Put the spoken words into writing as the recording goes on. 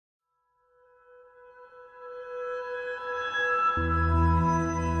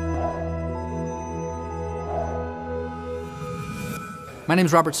My name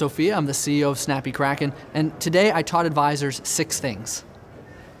is Robert Sofia. I'm the CEO of Snappy Kraken, and today I taught advisors 6 things.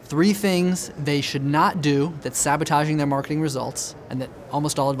 3 things they should not do that's sabotaging their marketing results, and that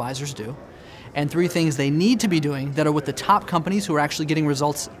almost all advisors do, and 3 things they need to be doing that are what the top companies who are actually getting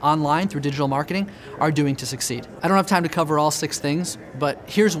results online through digital marketing are doing to succeed. I don't have time to cover all 6 things, but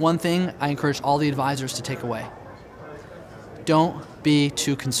here's one thing I encourage all the advisors to take away. Don't be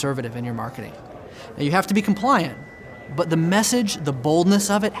too conservative in your marketing. Now, you have to be compliant, but the message, the boldness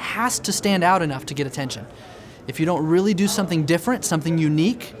of it has to stand out enough to get attention. If you don't really do something different, something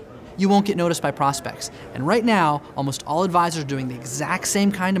unique, you won't get noticed by prospects. And right now, almost all advisors are doing the exact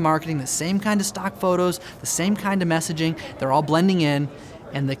same kind of marketing, the same kind of stock photos, the same kind of messaging. They're all blending in.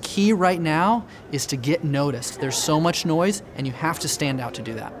 And the key right now is to get noticed. There's so much noise, and you have to stand out to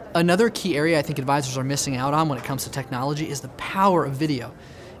do that. Another key area I think advisors are missing out on when it comes to technology is the power of video.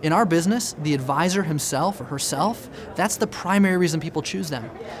 In our business, the advisor himself or herself, that's the primary reason people choose them.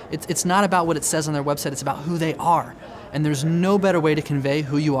 It's not about what it says on their website, it's about who they are. And there's no better way to convey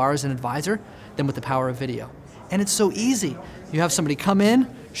who you are as an advisor than with the power of video. And it's so easy. You have somebody come in,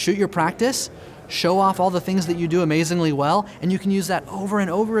 shoot your practice, show off all the things that you do amazingly well, and you can use that over and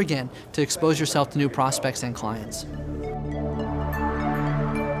over again to expose yourself to new prospects and clients.